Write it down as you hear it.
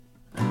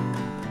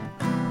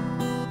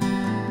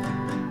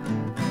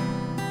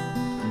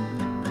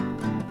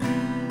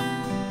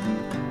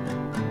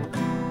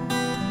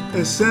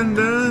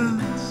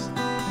ascendance,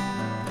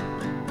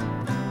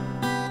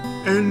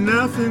 and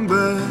nothing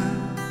but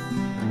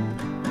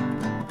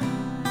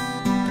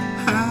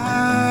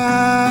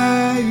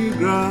higher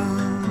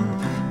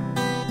ground.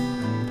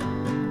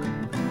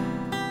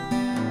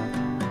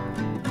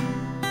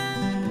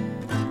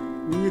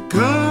 When you're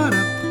caught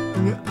up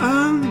in your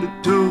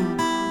undertow,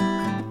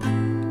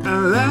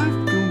 and life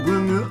can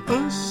bring you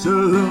oh so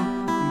low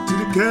into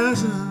the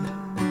chasm,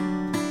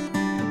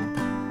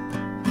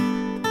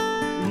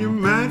 you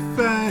might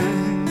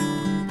find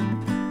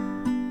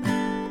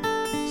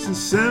some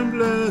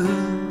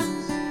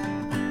semblance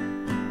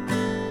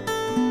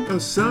of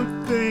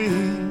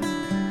something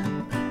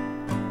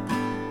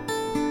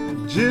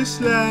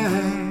just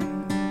like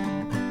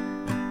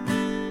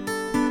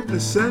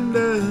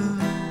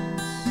ascendance,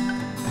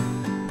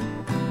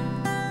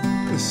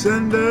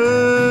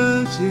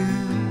 ascendance, yeah.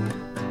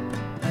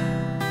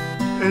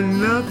 And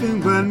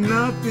nothing but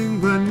nothing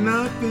but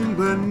nothing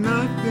but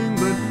nothing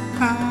but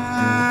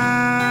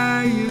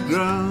higher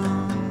ground.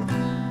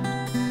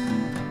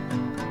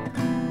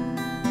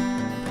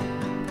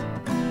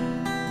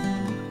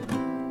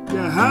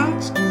 Your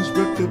heartstrings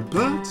break the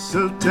blood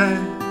so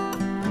tight.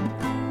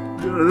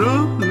 You're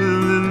rolling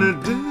in the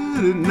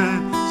dead at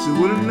night. So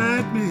what a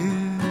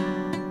nightmare.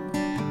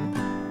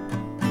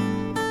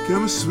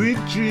 Come a sweet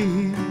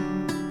dream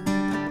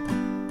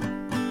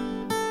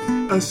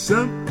of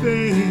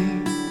something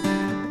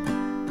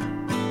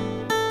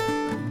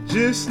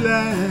just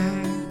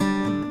like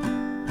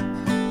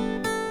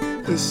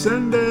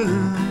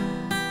ascendance,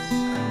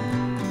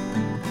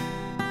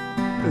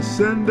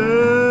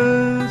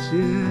 ascendance,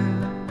 yeah.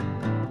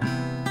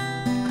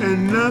 And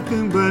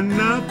nothing but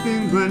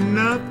nothing but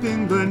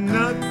nothing but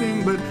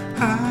nothing but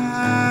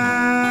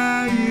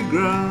higher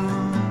ground.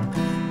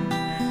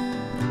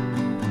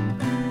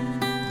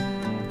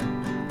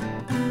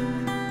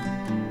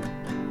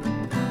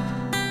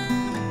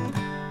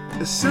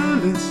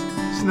 Ascendance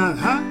is not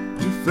hard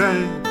to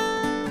find.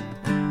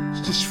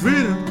 It's just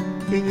freedom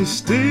in your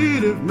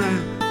state of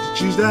mind to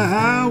choose the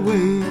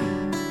highways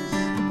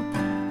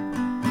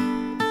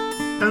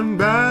and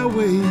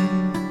byways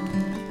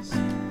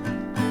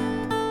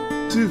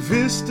to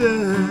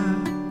vistas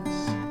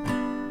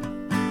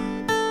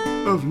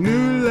of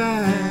new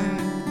life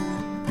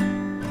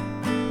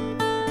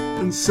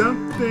and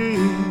something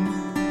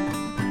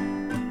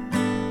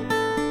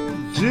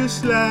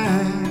just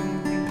like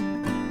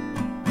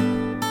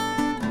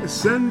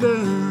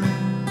ascendance,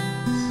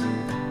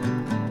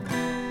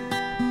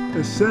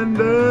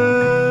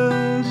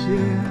 ascendance,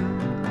 yeah.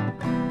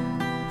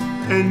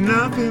 And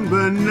nothing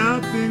but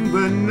nothing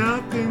but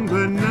nothing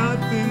but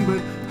nothing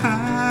but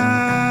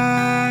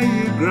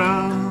higher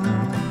ground.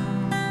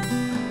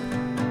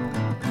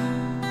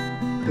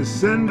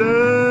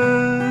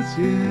 Ascendance,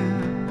 yeah.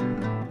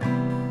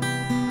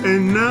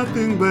 And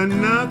nothing but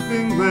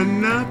nothing but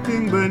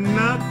nothing but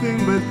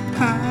nothing but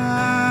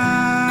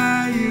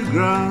higher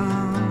ground.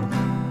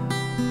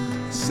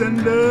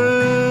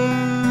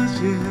 Ascendance,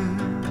 yeah.